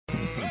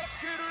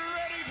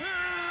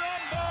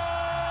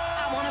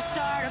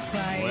start a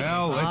fight.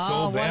 Well, let's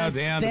all bow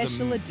down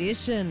special to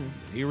edition.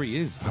 Here he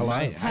is. Hello.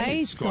 Mate.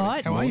 Hey,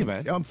 Scott. How are you,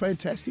 mate? I'm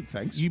fantastic,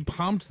 thanks. You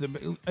pumped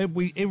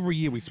every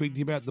year we speak to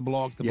you about the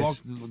block. The Yes.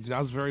 block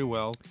does very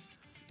well.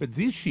 But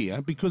this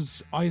year,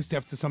 because I used to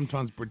have to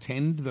sometimes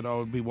pretend that I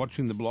would be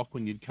watching the block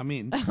when you'd come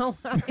in,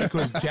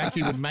 because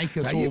Jackie would make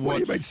us Now, all what watch.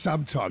 do you mean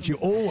sometimes? You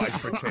always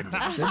pretend.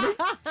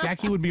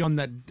 Jackie would be on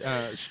that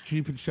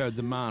stupid show,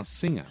 The Masked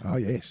Singer. Oh,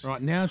 yes.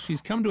 Right now,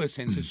 she's come to her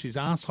senses. She's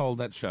arsehole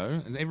that show,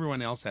 and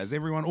everyone else has.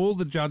 Everyone, all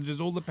the judges,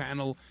 all the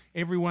panel,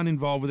 everyone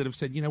involved with it have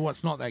said, you know what,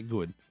 it's not that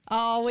good.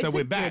 Oh, it's So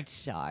we're a back. good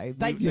show.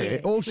 But Yeah,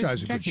 all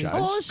shows are good Jackie. shows.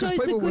 all 'cause shows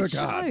people a good work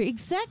show. hard.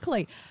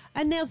 Exactly.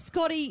 And now,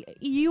 Scotty,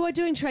 you are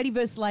doing Tradie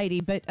versus Lady,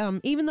 but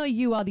even though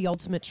you are the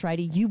ultimate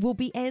tradie, you will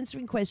be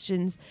answering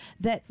questions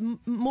that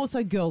more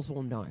so girls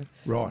will know.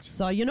 Right.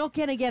 So you're not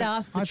going to get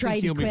asked the I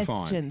think he'll tradie be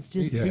questions.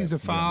 fine. Just He's a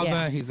father.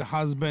 Yeah. He's a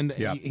husband.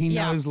 Yeah. He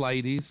Yeah. knows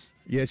ladies.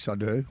 Yes, I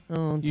do.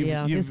 Oh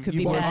dear, You've- this could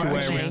be you've worked bad your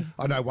way for me. around.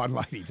 I know one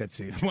lady, that's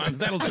it.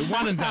 That'll do.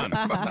 One and done.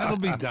 That'll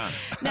be done.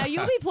 Now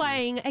you'll be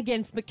playing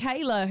against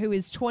Michaela, who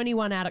is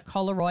 21 out at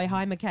Collaroy.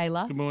 Hi,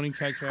 Michaela. Good morning,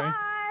 KK. Hi.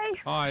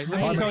 Hi. Let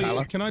Hi, me tell you.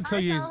 Michaela. Can I tell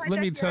you? Carla. Let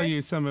me That's tell good.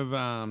 you some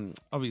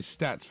of his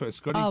stats first.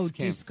 Scotty Oh,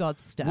 Cam do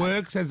Scott's stats.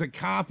 works as a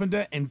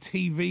carpenter and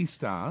TV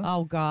star.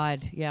 Oh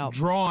God, yeah.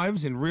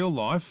 Drives in real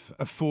life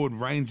a Ford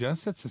Ranger.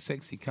 So that's a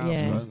sexy car.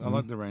 Yeah. Scott. I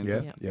like the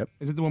Ranger. Yep, yep.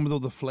 Is it the one with all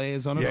the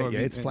flares on it? Yeah, or yeah, have you-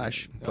 it's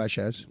Flash. Flash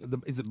has.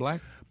 Is it black?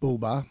 Bull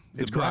bar.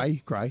 Is It's it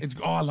black? grey. It's,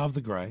 I love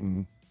the grey.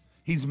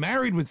 He's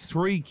married with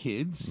 3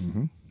 kids.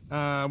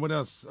 What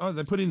else? Oh,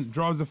 they put in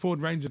drives a Ford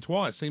Ranger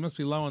twice, so he must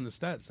be low on the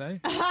stats, eh?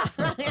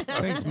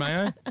 Thanks,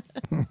 Mayo.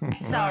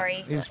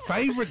 Sorry. His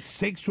favourite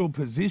sexual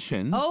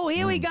position, Oh,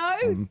 here we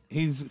go.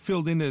 he's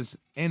filled in as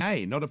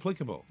NA, not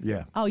applicable.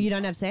 Yeah. Oh, you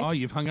don't have sex? Oh,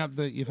 you've hung up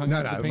the No,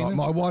 the no, penis?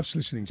 my wife's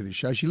listening to this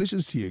show. She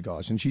listens to you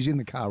guys, and she's in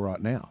the car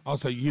right now. Oh,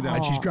 so you don't.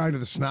 And she's going to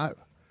the snow.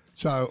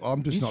 So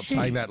I'm just Is not she?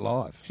 saying that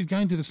live. She's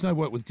going to the snow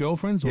what, with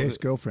girlfriends? Or Yes,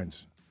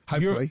 girlfriends.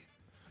 Hopefully.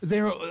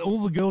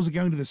 all the girls are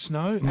going to the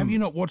snow. Have you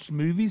not watched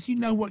movies? You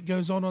know what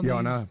goes on Yeah, I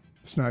these? know.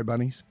 Snow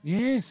bunnies.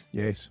 Yes.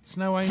 Yes.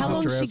 Snow angels. How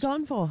long After has she hours.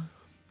 gone for?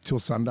 Till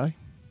Sunday.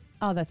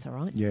 Oh, that's all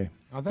right. Yeah.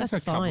 Oh, that's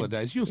That's a couple fine. of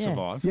days. You'll Yeah.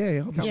 survive. Yeah,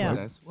 a couple Yeah. of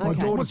days. My Okay.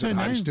 daughter's What's her at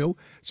home name? still,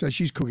 so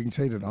she's cooking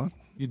tea tonight.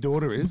 Your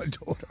daughter is My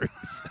daughter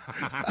is.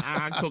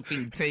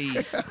 cooking tea.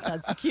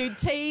 That's cute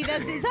tea.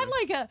 Is that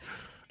like a?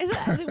 Is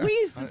that, we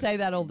used to say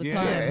that all the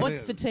time. Yeah.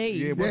 What's for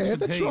tea? Yeah, what's Yeah, for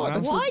that's tea, right. huh?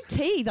 That's Why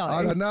tea though?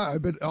 I don't know,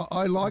 but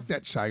I like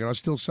that saying, and I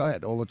still say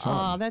it all the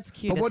time. Oh, that's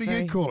cute. But what That's do you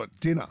very- call it?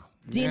 Dinner.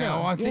 Dinner.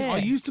 Yeah, I think yeah. I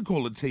used to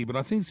call it tea, but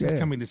I think since Yeah.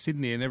 coming to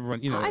Sydney and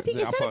everyone, I think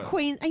the is that a upper-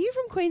 Queen? Are you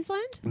from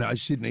Queensland? No,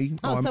 Sydney.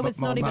 Oh, so it's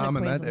my not even a mum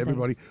and that, Queensland thing.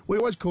 everybody. We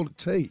always called it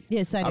tea.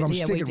 Yeah, so and I'm we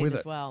sticking did with as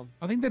it. well.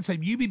 I think that's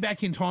you be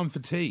back in time for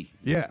tea.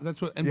 Yeah.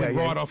 That's what, and Yeah, we'd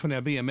yeah. ride off on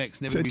our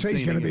BMX. Never be Tea's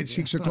seen going to be again. at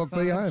 6 o'clock.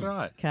 Be That's home.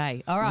 right.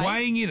 Okay, all right.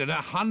 Weighing in at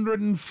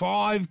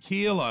 105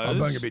 kilos. I'm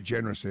being a bit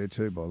generous there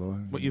too, by the way.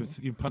 What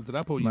you've pumped it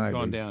up or you've Maybe.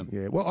 gone down?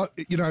 Yeah. Well,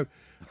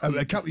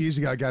 a couple of years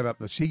ago, I gave up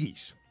the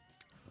ciggies.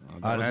 Oh,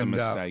 that was a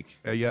mistake.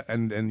 Yeah,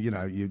 and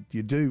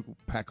you do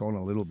pack on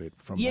a little bit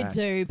from You that.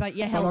 do, but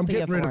you're Well, I'm healthier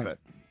getting rid for of it. it.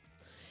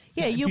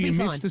 Yeah, you'll Do you be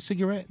miss fine. the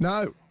cigarette?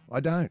 No, I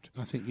don't.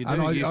 I think you do.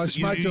 And You I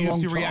smoked a long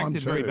you time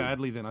reacted very too.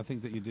 badly then. I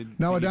think that you did.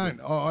 No, I think you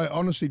don't. I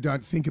honestly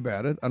don't think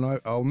about it, and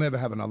I'll never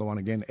have another one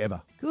again,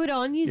 ever. Good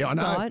on you, Yeah, I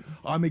know. Scott.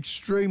 I'm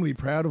extremely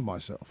proud of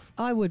myself.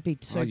 I would be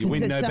too. Oh, you 'cause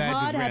win it's no a badges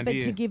hard around habit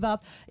here. to give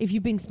up if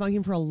you've been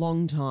smoking for a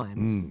long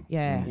time.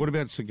 Yeah. What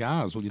about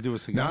cigars? Will you do a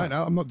cigar?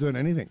 No, I'm not doing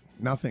anything.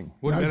 Nothing.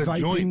 What no about a vaping,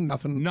 joint?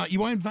 nothing. No, you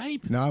won't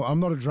vape. No, I'm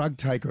not a drug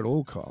taker at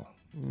all, Kyle.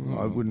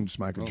 I wouldn't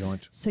smoke a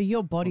joint. So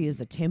your body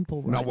is a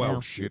temple right No, well, now.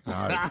 shit, no.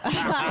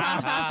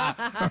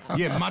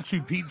 Yeah,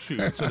 Machu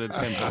Picchu sort of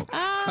temple.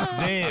 It's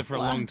there for a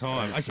long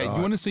time. Okay, do right.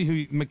 you want to see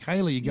who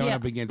Michaela you're going Yeah.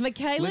 up against?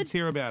 Michaela, Let's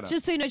hear about her.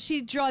 Just so you know,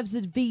 she drives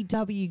a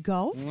VW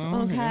Golf.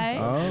 Okay.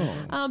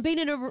 Been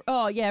in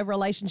a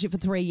relationship for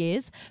 3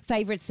 years.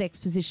 Favorite sex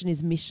position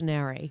is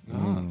missionary.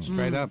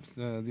 Straight up,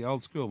 the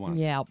old school one.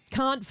 Yeah.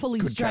 Can't fully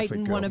Good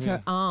straighten Catholic one girl, of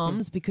her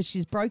arms because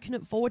she's broken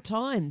it 4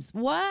 times.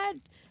 What?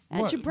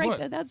 How'd What- you break what?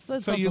 that? That's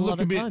so a you lot look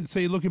a of bit. time. So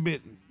you look a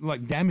bit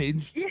like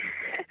damaged.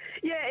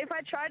 Yeah, if I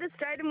try to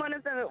straighten one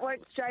of them, it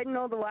won't straighten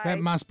all the way. That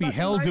must be But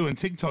hell most- doing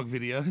TikTok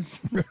videos.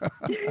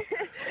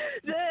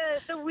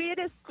 The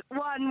weirdest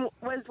one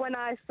was when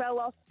I fell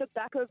off the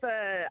back of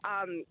a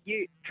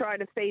ute trying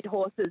to feed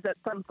horses at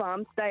some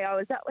farm stay I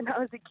was at when I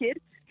was a kid.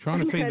 Trying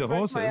to And feed I the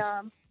broke my horses?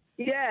 arm.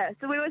 Yeah,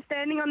 so we were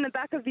standing on the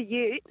back of the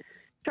ute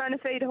trying to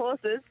feed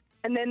horses,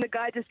 and then the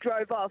guy just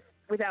drove off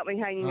without me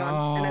hanging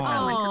on. And I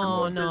fell into the Oh,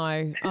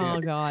 horses. no.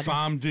 Oh, God.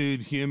 Farm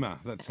dude humour.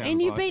 That sounds.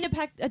 And you've like.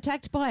 been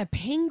attacked by a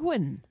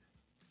penguin.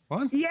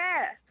 What?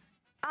 Yeah.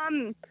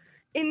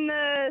 In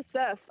the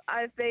surf,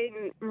 I've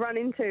been run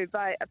into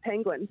by a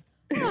penguin.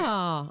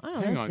 Oh,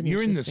 Hang that's on,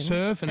 you're in the interesting.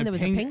 surf and, there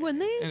was a penguin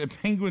there? And a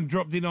penguin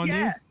dropped in on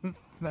Yeah. you?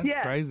 That's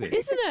Yeah. crazy.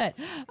 Isn't it?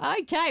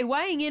 Okay,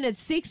 weighing in at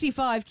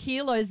 65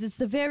 kilos is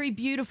the very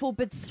beautiful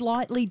but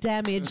slightly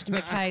damaged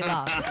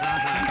Michaela.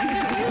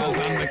 Well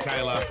done,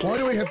 Michaela. Why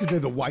do we have to do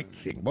the weight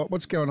thing?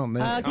 What's going on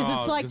there? Because Oh,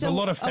 it's like there's a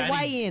lot of a fatty-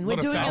 weigh-in. We're lot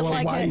of doing fat it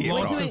like chicks. we're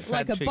Lots doing of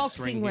like fat a chicks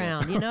boxing ringing.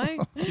 round, you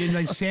know? Yeah, and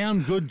they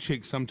sound good,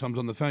 chicks, sometimes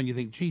on the phone. You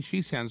think, gee,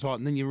 she sounds hot.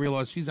 And then you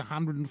realise she's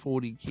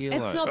 140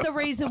 kilos. It's not the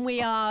reason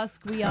we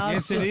ask. We ask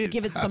Yes, it just is. to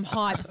give it some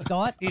hype,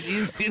 Scott. It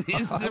is the Well,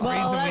 reason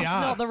that's we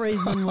not ask. the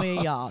reason we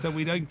ask. So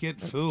we don't get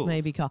fooled.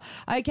 Maybe Carl.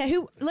 Okay,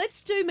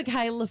 let's do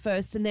Michaela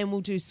first and then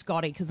we'll do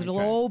Scotty because it'll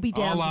Okay. all be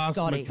down I'll to ask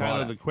Scotty.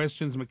 Michaela the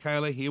questions.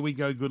 Michaela, here we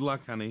go. Good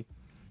luck, honey.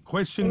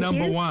 Question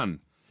number you. 1.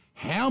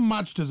 How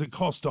much does it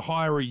cost to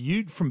hire a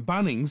ute from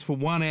Bunnings for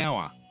 1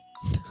 hour?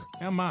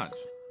 How much?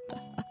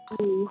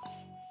 Ooh.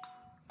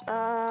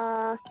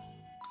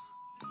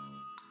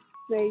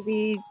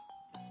 Maybe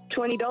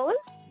 $20.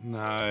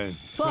 No.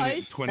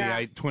 Close.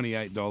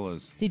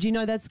 $28. Did you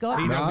know that, Scott?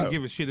 He No. doesn't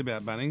give a shit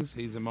about Bunnings.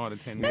 He's a mitre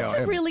 10. That's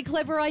Yeah, a really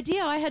clever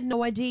idea. I had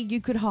no idea you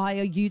could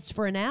hire utes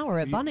for an hour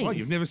at Bunnings. What,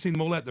 you've never seen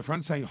them all out the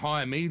front saying,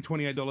 hire me,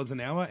 $28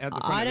 an hour out the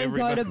front I of don't every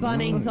go to bus?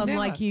 Bunnings Never.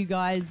 unlike you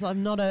guys.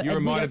 I'm not a. You're a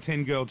we mitre don't-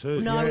 10 girl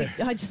too. No, Yeah.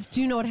 I just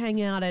do not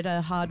hang out at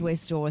hardware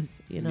stores,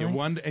 you know. You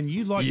wonder, and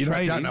you like You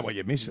tradies. don't know what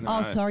you're missing.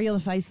 Oh, sorry, you're the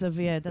face of,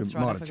 that's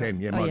right. I Mitre forgot. 10,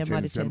 yeah, Oh, Mitre 10.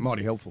 Mitre It's 10.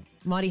 mighty helpful.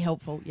 Mighty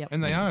helpful, yep.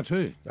 And they are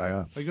too. They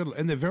are.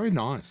 And they're very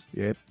nice.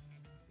 Yep.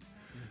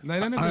 And they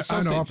don't have the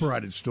sausage.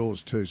 Owner-operated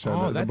stores too, so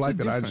Oh, the that's bloke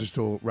the that owns the difference.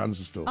 store runs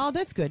the store. Oh,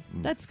 that's good.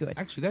 That's good.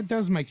 Actually, that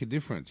does make a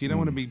difference. You don't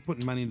want to be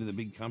putting money into the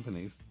big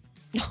companies.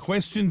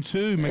 Question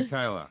 2,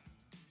 Michaela.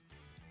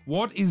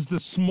 What is the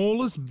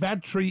smallest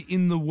battery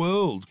in the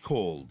world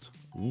called?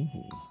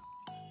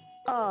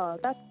 Oh,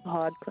 that's a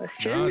hard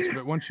question. No,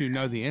 it's, once you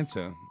know the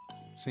answer,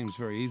 it seems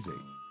very easy.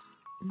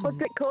 What's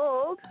it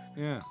called?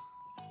 Yeah.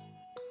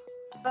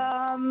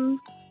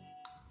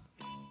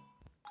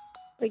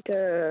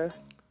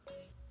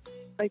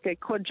 Like a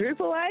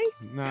quadruple A?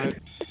 No.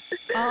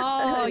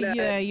 Oh,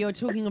 yeah, you're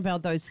talking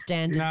about those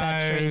standard No,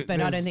 batteries, but I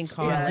don't there's- think It's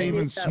Kyla Yeah,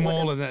 even that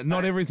smaller than that.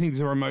 Not everything's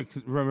a remote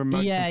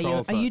Yeah,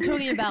 control. are you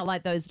talking about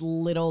like those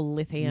little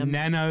lithium?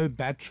 Nano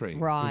battery?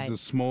 Right. Is the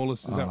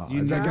smallest. Is that, you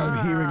Is that know-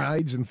 going hearing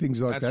aids and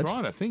things like That's that?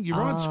 right. I think you're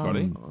right,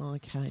 Scotty. Oh,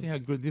 See okay. how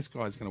good this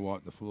guy's going to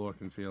wipe the floor. I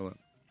can feel it.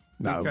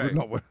 No, Okay. we're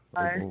not. Well,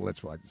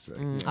 let's wait and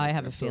see. I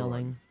have a that's all right.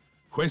 feeling.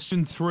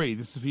 Question 3.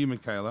 This is for you,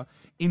 Michaela.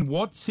 In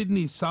what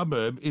Sydney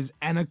suburb is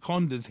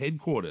Anaconda's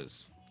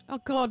headquarters? Oh,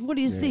 God, what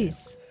is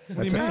this?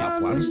 That's a tough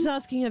I'm one. just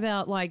asking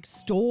about like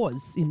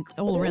stores in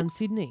all around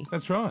Sydney.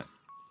 That's right.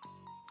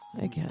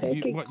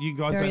 Okay. You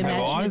guys Very don't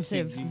have eyes? You-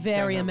 imaginative. you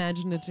Very don't have-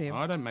 imaginative.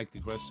 I don't make the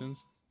questions.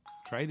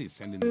 Tradies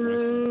send in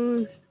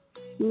the questions.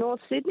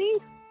 North Sydney?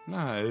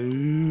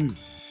 No.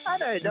 I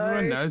don't know.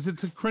 Everyone knows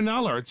it's a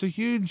Cronulla. It's a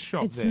huge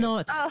shop It's there.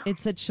 not.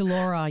 It's at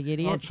Chilora, you Oh,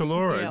 idiot.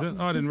 Chalora, is Yeah. it?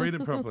 I didn't read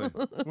it properly.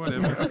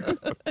 Whatever.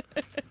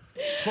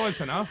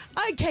 Close enough.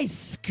 Okay,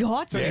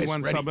 Scott. It's only Yes,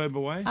 one ready. suburb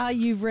away. Are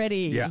you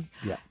ready? Yeah,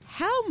 yeah.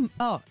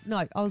 Oh,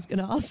 no, I was going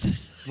to ask the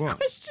What?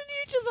 question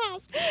you just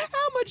asked.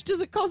 How much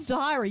does it cost to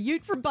hire a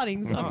ute from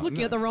Bunnings? I'm Oh, looking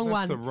no, at the wrong that's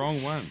one. the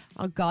wrong one.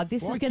 Oh, God,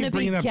 this Why is going to keep be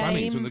bringing up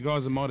Bunnings when the game.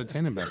 guy's a Mitre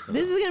 10 ambassador?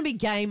 This is going to be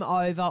game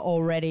over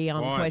already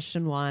on Why?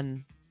 question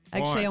 1.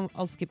 Actually, Why?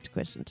 I'll skip to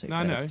question 2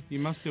 no, first. you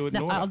must do it in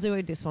No, order. I'll do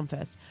it this one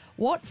first.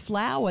 What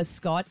flour,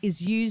 Scott,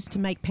 is used to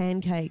make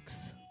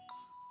pancakes?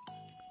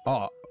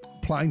 Oh,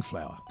 plain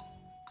flour.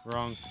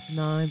 Wrong.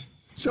 No.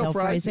 Self-raising.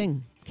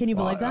 Self-raising. Can you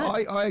believe that?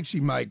 I actually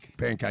make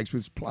pancakes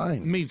with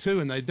plain. Me too,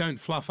 and they don't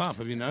fluff up.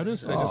 Have you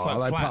noticed? They're just Oh,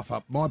 like they flat. puff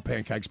up. My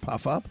pancakes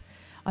puff up.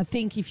 I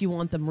think if you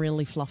want them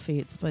really fluffy,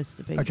 it's supposed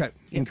to be. Okay,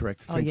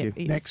 incorrect. Thank you.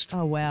 yeah. Next.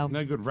 Oh, wow.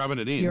 No good rubbing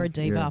it in. You're a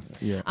diva.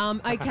 Yeah,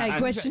 Okay,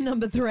 question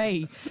number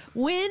 3.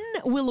 When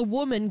will a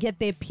woman get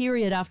their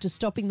period after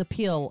stopping the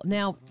pill?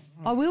 Now,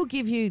 I will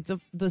give you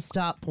the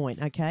start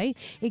point, okay?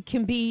 It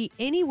can be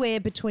anywhere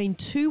between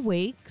 2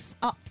 weeks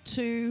up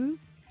to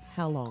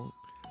how long?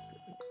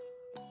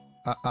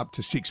 Up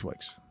to 6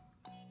 weeks.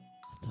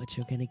 I thought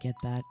you were going to get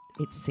that.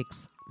 It's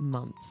 6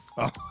 months.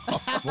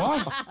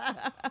 What?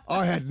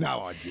 I had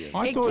no idea.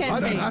 I It thought can I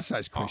be. don't ask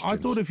those questions. I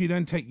thought if you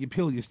don't take your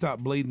pill, you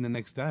start bleeding the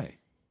next day.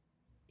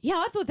 Yeah,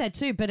 I thought that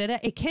too, but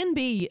it can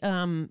be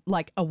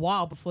like a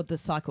while before the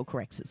cycle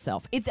corrects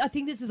itself. I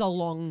think this is a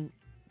long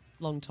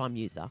time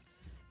user.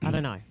 I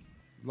don't know.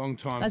 Long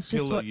time That's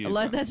just pill what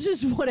user. that's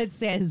just what it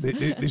says.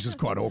 This is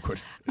quite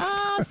awkward.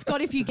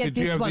 Scott, if you get Did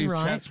this you have one these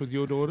right. chats with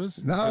your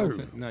daughters? No.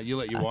 No, you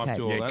let your wife Okay.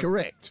 do all Yeah, that.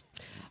 correct.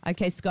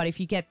 Okay, Scott, if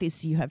you get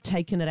this, you have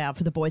taken it out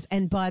for the boys.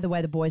 And by the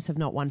way, the boys have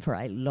not won for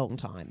a long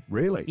time.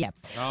 Really? Yeah.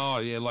 Oh,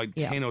 yeah, like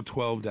Yeah. 10 or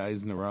 12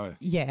 days in a row.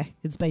 Yeah,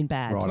 it's been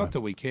bad. Right. Not that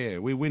we care.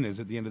 We're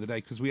winners at the end of the day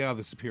because we are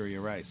the superior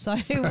race. So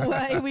here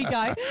we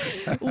go.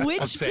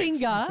 Which sex.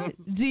 finger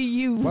do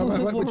you...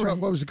 Wait, which one-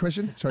 what was the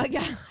question? Sorry.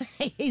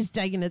 Okay, he's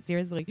taking it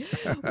seriously.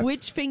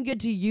 Which finger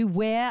do you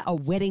wear a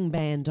wedding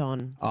band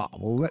on? Oh,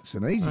 well, that's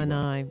an easy I one.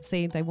 know.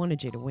 See, they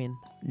wanted you to win.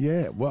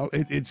 Yeah, well,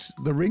 it's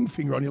the ring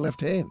finger on your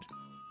left hand.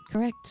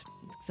 Correct.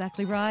 That's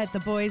exactly right. The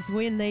boys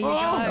win. There you go.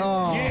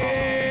 Oh.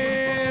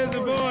 Yeah, the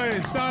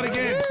boys. Start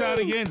again.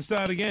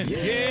 Start again.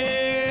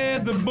 Yeah,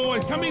 the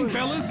boys. Come in,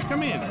 fellas.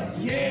 Come in.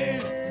 Yeah.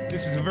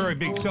 This is a very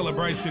big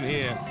celebration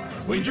here.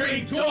 We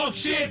drink, talk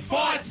shit,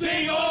 fight,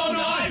 sing all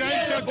night.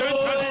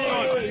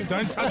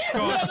 Don't touch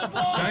Scott.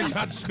 Don't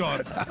touch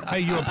Scott. Hey,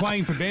 you were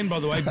playing for Ben, by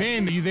the way.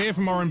 Ben, are you there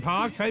from Oran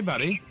Park? Hey,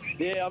 buddy.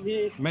 Yeah, I'm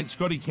here. Mate,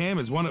 Scotty Cam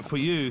has won it for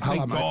you. Thank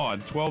Hello, mate.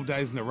 God. 12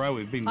 days in a row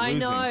we've been I losing.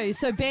 know.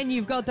 So, Ben,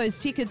 you've got those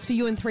tickets for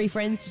you and 3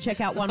 friends to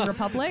check out One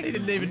Republic. He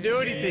didn't even do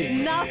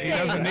anything. Nothing. He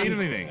doesn't need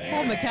anything.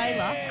 Poor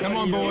Michaela. Come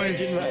on, boys.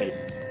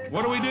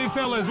 What do we do,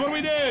 fellas? What do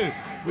we do?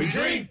 We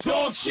drink,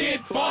 talk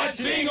shit, fight,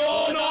 sing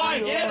all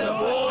night. Yeah, the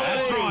boys.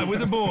 That's right, we're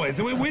the boys,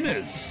 and we're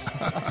winners.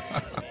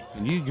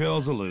 And you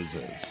girls are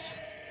losers.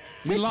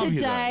 We love you,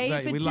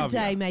 though. We love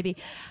you. Maybe.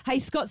 Hey,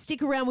 Scott,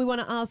 stick around. We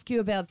want to ask you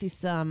about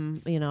this,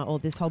 or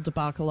this whole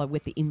debacle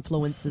with the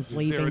influencers Is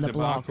leaving there a the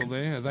block. debacle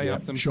there? Are they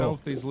up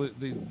themselves? These up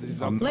Let's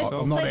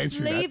themselves?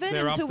 answering leave it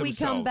They're up until we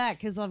come themselves. back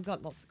because I've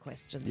got lots of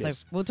questions. Yes.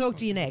 So we'll talk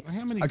to you next.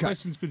 How many Okay.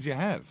 questions could you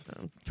have?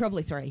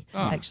 Probably 3, Oh,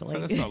 actually. So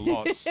that's not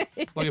lots.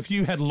 Like if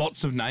you had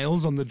lots of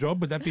nails on the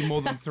job, would that be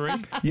more than 3?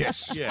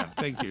 Yes. Yeah,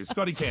 thank you.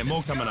 Scotty Cam,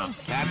 more coming up.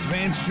 That's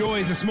Vance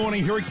Joy this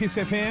morning here at Kiss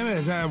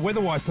FM.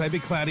 Weather-wise today, a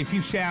bit cloudy, a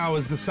few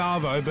showers this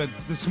Savo, but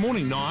this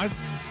morning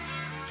nice.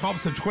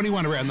 Tops of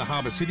 21 around the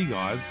Harbour City,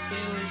 guys.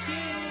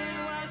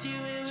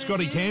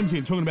 Scotty Cam's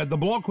here talking about the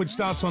block, which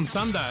starts on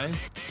Sunday.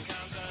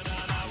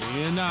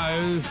 You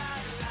know,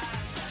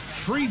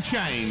 tree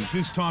change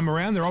this time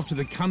around. They're off to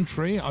the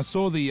country. I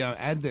saw the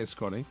ad there,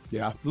 Scotty.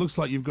 Yeah. It looks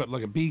like you've got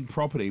like a big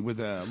property with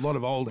a lot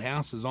of old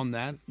houses on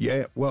that.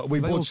 Yeah, well, we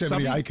Are they all bought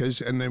 70 subby?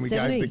 acres and then we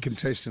 70. gave the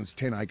contestants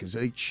 10 acres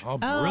each. Oh, Oh,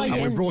 brilliant.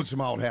 yeah. And we brought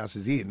some old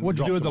houses in. What'd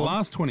you do dropped with the them on.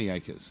 last 20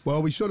 acres?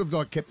 Well, we sort of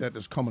like kept that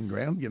as common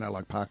ground,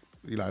 like park,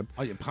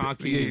 Oh, yeah,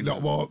 parking. Yeah,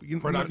 no,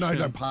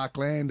 production.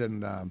 parkland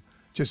and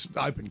just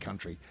open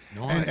country.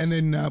 Nice. And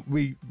then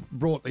we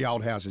brought the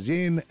old houses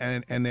in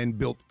and then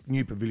built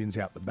new pavilions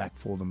out the back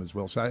for them as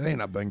well. So they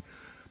end up being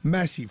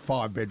massive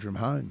 5-bedroom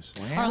homes.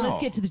 All right, let's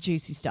get to the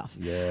juicy stuff.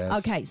 Yes.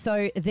 Okay,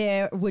 so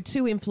there were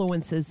 2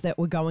 influencers that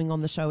were going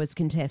on the show as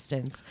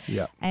contestants.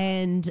 Yeah.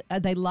 And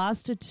they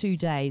lasted 2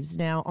 days.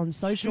 Now, on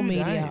social 2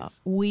 media,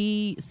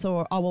 days?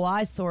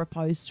 I saw a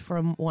post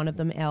from one of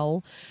them,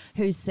 Elle,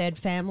 who said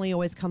family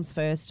always comes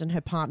first and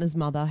her partner's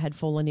mother had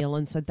fallen ill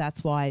and so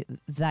that's why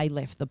they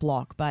left the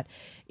block. But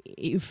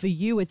for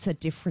you, it's a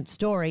different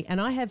story.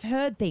 And I have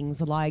heard things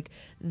like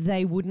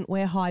they wouldn't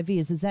wear high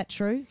vis. Is that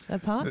true,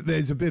 that part?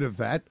 There's a bit of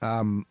that.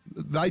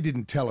 They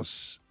didn't tell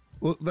us.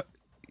 Well,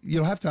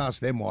 you'll have to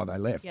ask them why they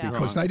left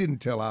because they didn't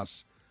tell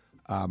us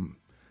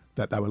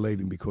that they were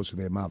leaving because of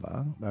their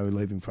mother. They were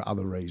leaving for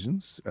other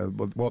reasons,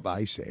 what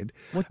they said.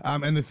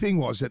 And the thing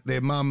was that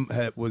their mum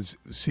was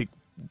sick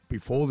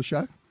before the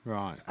show.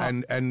 Right.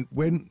 And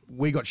when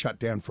we got shut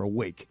down for a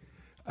week,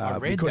 I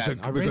read because that.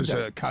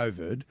 of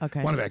COVID,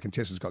 Okay. one of our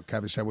contestants got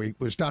COVID, so we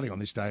were starting on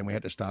this day and we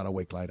had to start a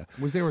week later.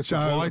 Was there a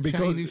supply So,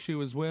 chain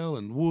issue as well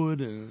and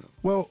wood?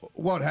 Well,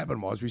 what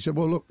happened was we said,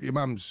 well, look, your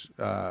mum's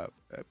a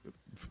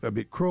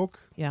bit crook.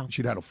 Yeah.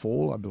 She'd had a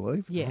fall, I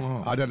believe.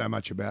 Yeah. I don't know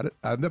much about it,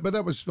 but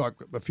that was like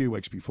a few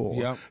weeks before.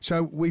 Yep.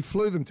 So we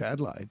flew them to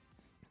Adelaide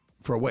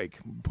for a week,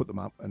 put them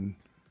up, and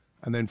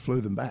then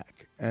flew them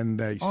back. And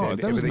they said that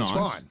was everything's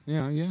nice. fine.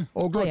 Yeah, yeah.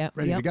 All good, yeah,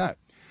 ready to yep. go.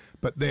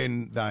 But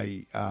then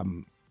they,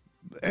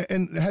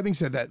 and having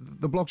said that,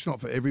 the block's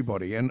not for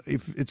everybody. And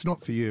if it's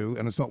not for you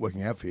and it's not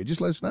working out for you, just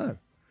let us know.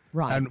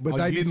 Right. But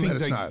they you didn't think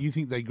let us know. You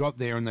think they got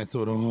there and they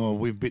thought, oh,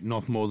 we've bitten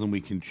off more than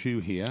we can chew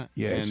here,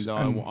 Yes,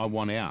 and I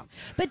want out.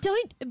 But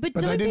don't But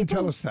they didn't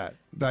tell us that.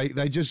 They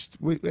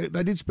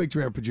did speak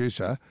to our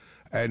producer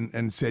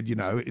and said,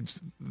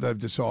 they've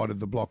decided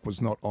the block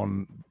was not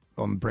on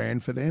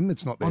brand for them.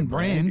 It's not their On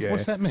brand? Yeah.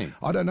 What's that mean?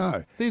 I don't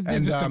know. They're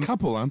just a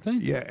couple, aren't they?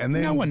 Yeah, and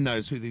then no one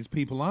knows who these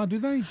people are, do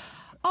they?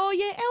 Oh,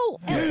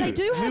 yeah, Elle, they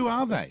do have Who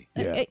are they?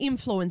 Yeah.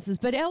 influencers,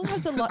 but Elle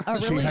has a lot.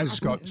 She has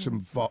got some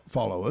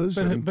followers.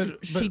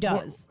 But She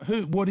does.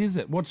 What is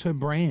it? What's her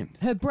brand?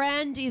 Her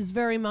brand is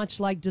very much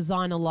like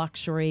designer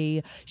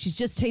luxury. She's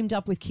just teamed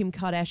up with Kim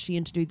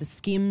Kardashian to do the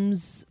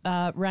Skims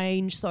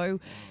range. So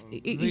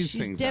These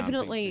she's things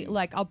definitely aren't big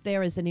like up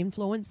there as an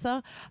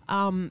influencer.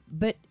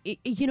 But,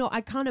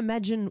 I can't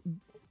imagine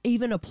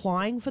even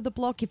applying for the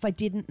block if I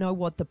didn't know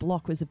what the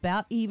block was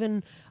about.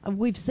 Even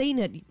we've seen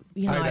it,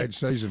 8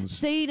 seasons.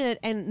 Seen it,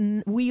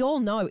 and we all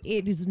know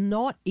it is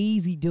not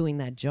easy doing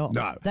that job.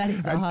 No. That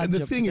is a hard and the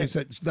job thing to is do.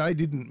 that they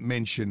didn't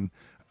mention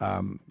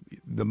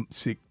the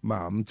sick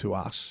mum to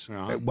us.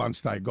 Right.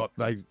 Once they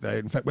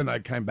in fact, when they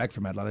came back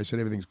from Adelaide, they said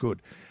everything's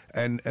good.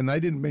 And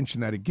they didn't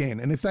mention that again.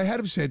 And if they had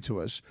have said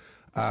to us,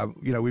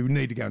 we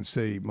need to go and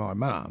see my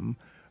mum,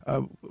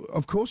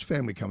 of course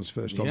family comes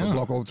first on the Yeah.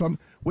 block all the time.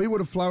 We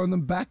would have flown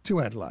them back to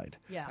Adelaide.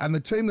 Yeah. And the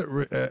team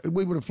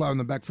we would have flown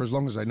them back for as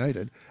long as they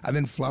needed and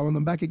then flown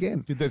them back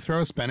again. Did they throw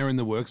a spanner in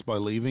the works by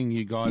leaving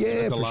you guys Yeah,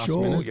 at the for last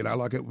sure.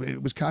 minute?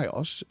 It was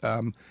chaos.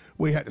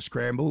 We had to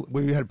scramble.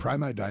 We had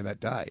promo day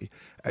that day.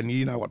 And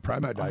you know what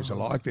promo days are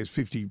like. There's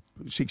 50,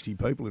 60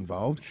 people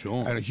involved.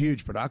 Sure. And a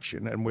huge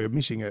production. And we're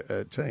missing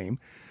a team.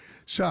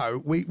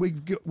 So we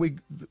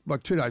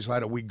like 2 days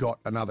later we got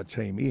another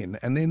team in,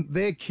 and then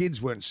their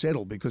kids weren't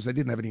settled because they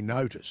didn't have any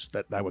notice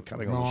that they were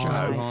coming on the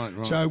show.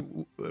 Right.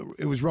 So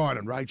it was Ryan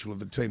and Rachel of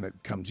the team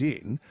that comes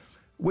in.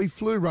 We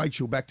flew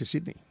Rachel back to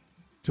Sydney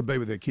to be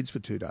with her kids for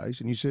 2 days,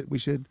 and we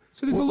said.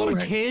 So there's a lot of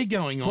care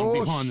going on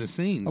behind the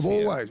scenes.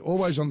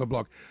 Always on the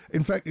block.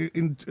 In fact,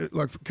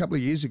 like a couple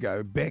of years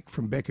ago, Beck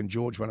from Beck and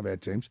George, one of our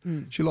teams,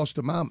 she lost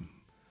her mum,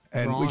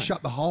 and we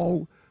shut the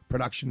whole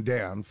production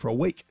down for a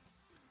week.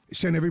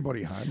 Sent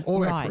everybody home,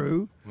 all our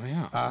crew,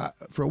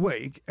 for a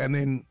week, and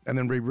then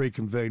we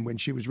reconvened when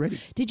she was ready.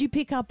 Did you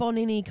pick up on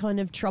any kind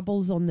of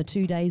troubles on the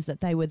 2 days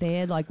that they were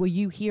there? Like, were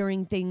you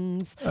hearing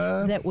things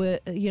that were,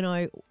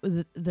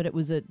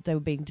 that they were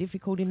being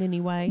difficult in any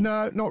way?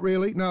 No, not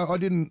really. No, I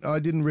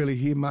didn't really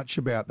hear much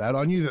about that.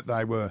 I knew that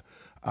they were.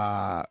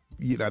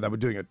 They were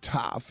doing it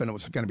tough, and it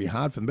was going to be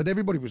hard for them. But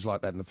everybody was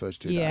like that in the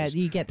first 2 days. Yeah,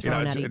 you get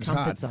thrown out of your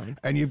comfort zone,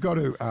 and you've got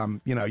to,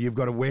 you've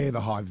got to wear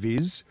the high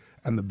vis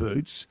and the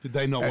boots. Did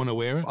they not want to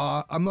wear it?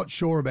 I'm not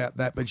sure about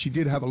that, but she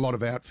did have a lot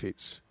of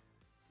outfits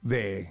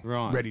there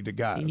ready to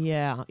go.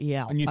 Yeah.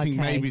 And you think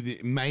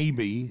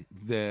maybe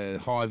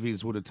the high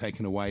vis would have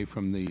taken away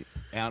from the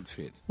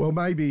outfit? Well,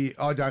 maybe.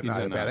 I don't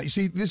know about it. You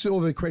see, this is all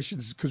the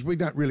questions because we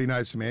don't really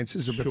know some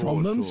answers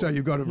from them, so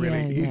you've got to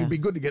really, it'd be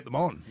good to get them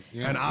on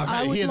and ask.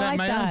 I would like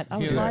that. I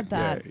would like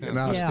that. And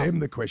ask them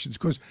the questions.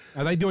 Because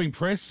are they doing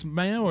press,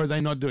 Mayo, or are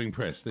they not doing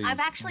press? I've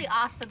actually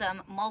asked for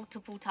them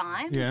multiple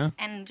times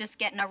and just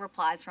get no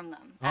replies from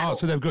them. Oh,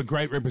 so they've got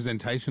great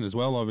representation as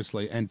well,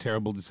 obviously, and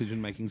terrible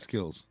decision-making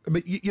skills.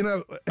 But,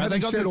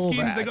 having said all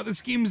that... They got the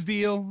Skims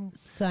deal.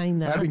 Saying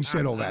that. Having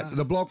said all that,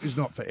 the block is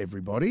not for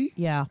everybody.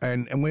 Yeah.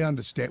 And we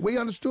understand. We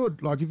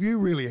understood. Like, if you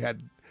really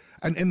had...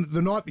 And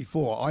the night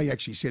before, I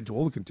actually said to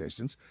all the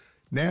contestants,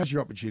 now's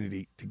your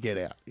opportunity to get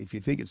out. If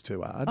you think it's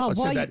too hard. I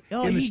said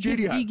that in the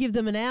studio. You give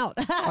them an out.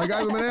 I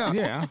gave them an out.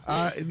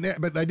 Yeah.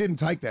 But they didn't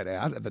take that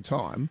out at the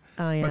time.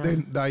 Oh, yeah. But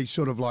then they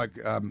sort of like,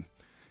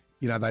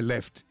 they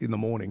left in the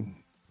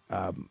morning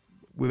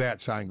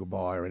without saying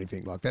goodbye or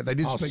anything like that. They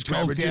did speak to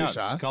our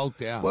producer.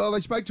 Skulked out. Well,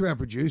 they spoke to our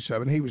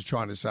producer, and he was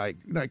trying to say,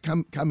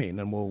 come in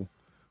and we'll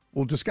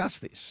discuss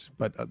this.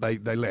 But they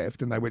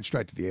left, and they went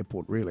straight to the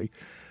airport, really.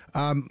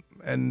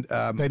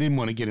 They didn't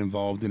want to get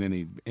involved in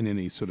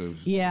any sort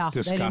of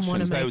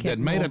discussions. They'd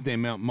made up their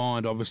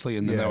mind, obviously,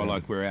 and then they were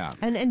like, "We're out."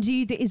 And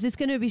is this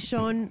going to be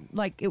shown?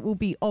 Like, it will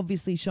be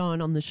obviously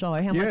shown on the show.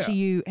 How much are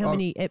you? How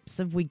many eps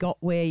have we got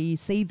where you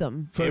see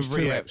them? First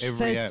two eps.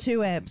 First two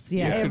eps.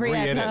 Yeah, every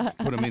ep.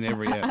 Put them in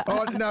every ep.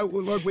 Oh no!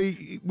 Look,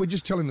 we're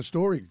just telling the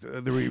story,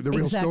 the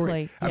real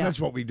story, and that's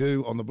what we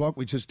do on the block.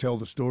 We just tell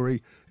the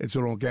story. It's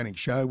an organic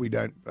show. We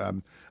don't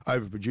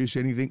overproduce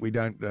anything. We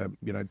don't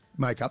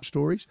make up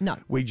stories. No,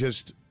 we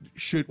just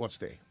shoot what's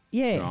there.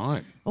 Yeah.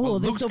 Right. Oh, well,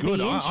 this looks will good.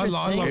 be interesting.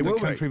 I love the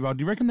country vibe.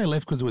 Do you reckon they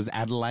left because it was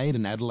Adelaide,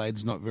 and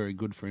Adelaide's not very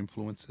good for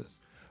influencers?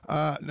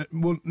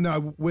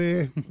 No,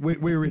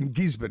 we're in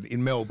Gisborne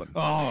in Melbourne.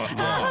 Oh,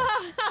 yeah.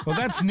 Well,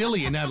 that's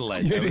nearly in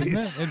Adelaide, though,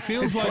 isn't it? It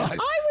feels like... I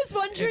was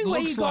wondering where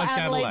you got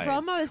Adelaide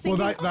from. I was thinking,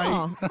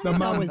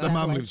 the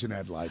mum lives in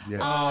Adelaide. Yeah.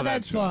 Oh,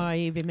 that's why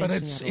you've been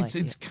mentioning Adelaide. But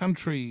it's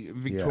country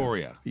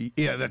Victoria.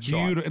 Yeah, that's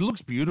right. It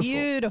looks beautiful.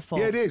 Beautiful.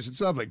 Yeah, it is.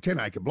 It's lovely.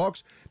 10-acre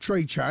blocks,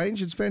 tree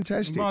change. It's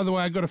fantastic. And by the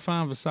way, I got a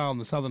farm for sale in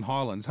the Southern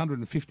Highlands,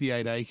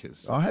 158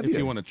 acres. Oh, have you? If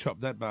you want to chop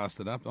that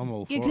bastard up, I'm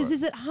all for it. Yeah, because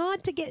is it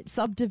hard to get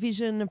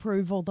subdivision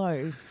approval,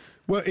 though?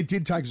 Well, it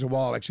did take us a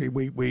while, actually.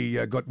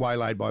 We got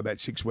waylaid by about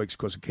 6 weeks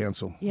because of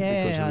council.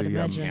 Yeah, because of I'd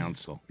imagine.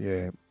 Council.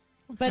 Yeah.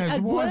 But Okay,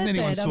 so why worth hasn't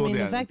anyone it. I mean, sorted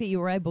the out- fact that you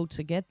were able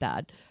to get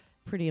that,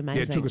 pretty amazing.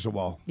 Yeah, it took us a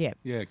while. Yeah.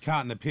 Yeah,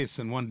 carton of piss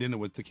and one dinner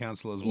with the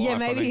councillor's wife. Yeah, I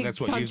maybe think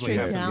that's what usually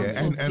country happens.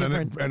 council's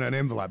different. And an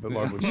envelope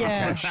along with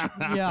Yeah. cash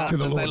Yeah. to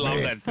the Lord They love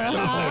Mayor. that fella.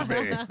 The Lord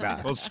Mayor.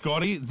 No. Well,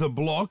 Scotty, The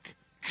Block,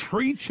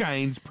 Tree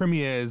Change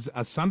premieres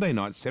a Sunday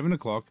night, 7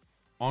 o'clock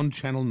on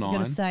Channel 9. I'm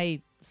going to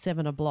say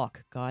 7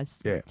 o'clock,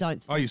 guys. Yeah.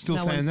 Don't. Oh, you're still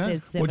no saying one that?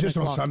 Says 7 Well, just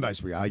on o'clock.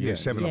 Sundays we are,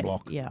 7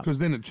 o'clock. Yeah. Because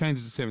then it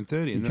changes to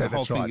 7:30 and then Okay, the whole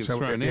that's thing right. gets So,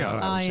 thrown yeah,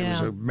 out. I know, Oh, it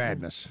was yeah. a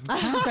madness.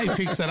 Can't they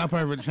fix that up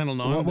over at Channel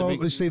 9? Well,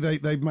 you see,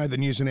 they've made the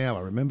news an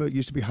hour, remember? It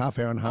used to be half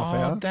hour and half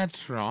hour.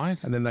 That's right.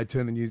 And then they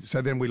turned the news.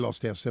 So then we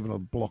lost our 7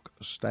 o'clock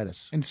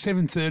status. And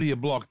 7:30 a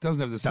block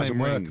doesn't have the Doesn't same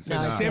work. ring. So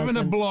No, it 7 a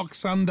doesn't. block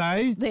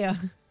Sunday Yeah.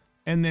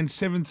 and then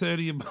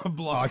 7:30 a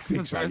block. I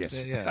think so,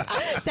 yes. Yeah.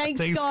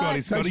 Thanks, Thanks, Scott.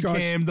 Scotty. Scotty guys.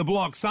 Cam, The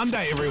Block,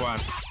 Sunday, everyone.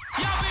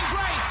 Y'all been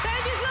great.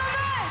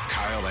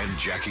 Kyle and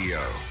Jackie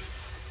O.